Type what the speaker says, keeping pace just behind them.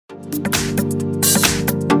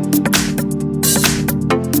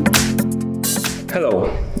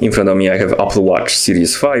Hello, in front of me I have Apple Watch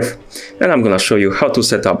Series 5 and I'm gonna show you how to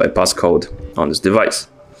set up a passcode on this device.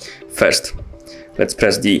 First, let's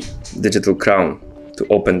press the digital crown to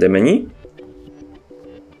open the menu,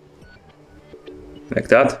 like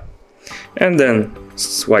that, and then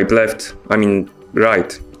swipe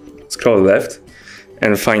right, scroll left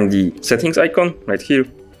and find the settings icon right here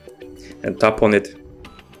and tap on it.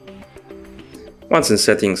 Once in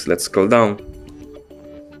settings, let's scroll down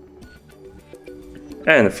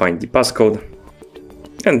and find the passcode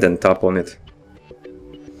and then tap on it.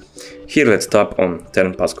 Here let's tap on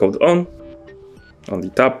turn passcode on the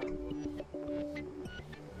tab,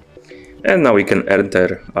 and now we can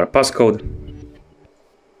enter our passcode.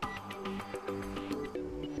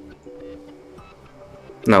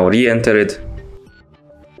 Now re-enter it.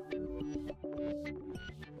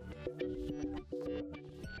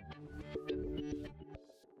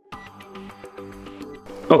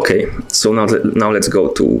 Okay, so now let's go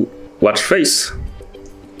to watch face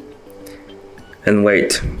and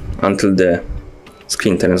wait until the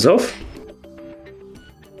screen turns off.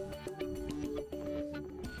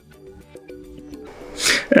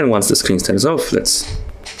 And once the screen turns off, let's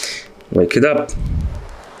wake it up.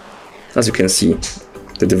 As you can see,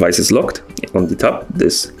 the device is locked on the top,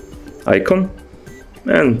 this icon,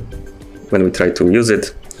 and when we try to use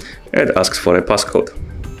it, it asks for a passcode.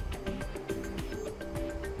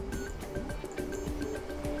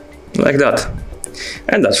 Like that.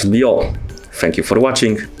 And that should be all. Thank you for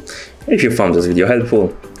watching. If you found this video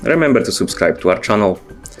helpful, remember to subscribe to our channel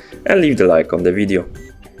and leave the like on the video.